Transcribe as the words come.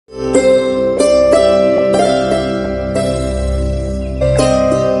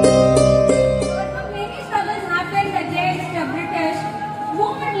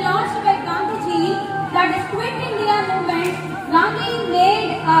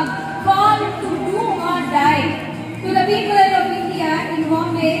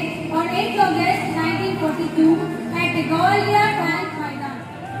8th August 1942 at Golia Tank Maidan.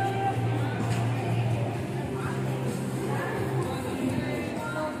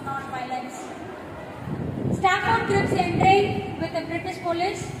 Non-violence. Stafford Cripps entering with the British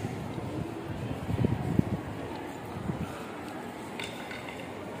police.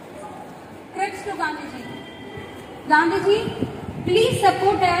 Cripps to Gandhiji. Gandhiji, please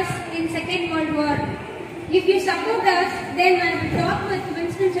support us in Second World War. If you support us, then I will talk with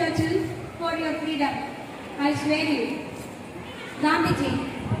Winston Churchill for your freedom. I swear you. Gandhiji,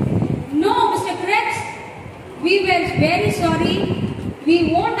 no, Mr. Cripps, we were very sorry.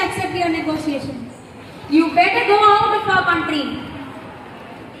 We won't accept your negotiations. You better go out of our country.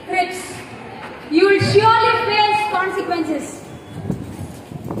 Cripps, you will surely face consequences.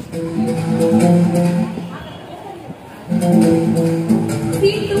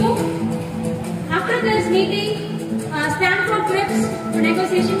 Scene 2. After this meeting, Stafford Cripps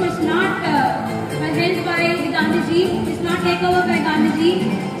negotiation was not held by Gandhiji. It's not taken over by Gandhiji.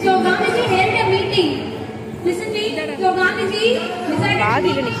 So Gandhiji held a meeting. Listen to me. So Gandhiji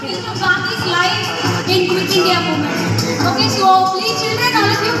decided to take Gandhi's life in Quit India movement. Okay, so please children,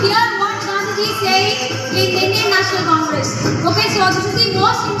 all of you hear what Gandhiji is saying in Indian National Congress. Okay, so this is the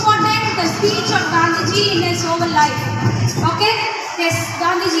most important speech of Gandhiji in his whole life. Okay, yes,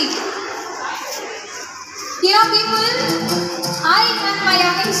 Gandhiji. Dear people, I and my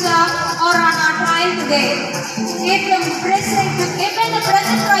ahimsa are on our trial today. Given the present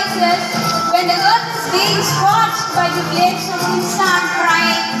crisis, when the earth is being scorched by the flames of the sun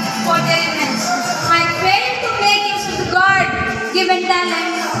crying for deliverance, I fail to make use of the God-given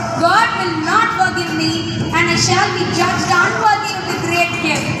talent. God will not forgive me, and I shall be judged unworthy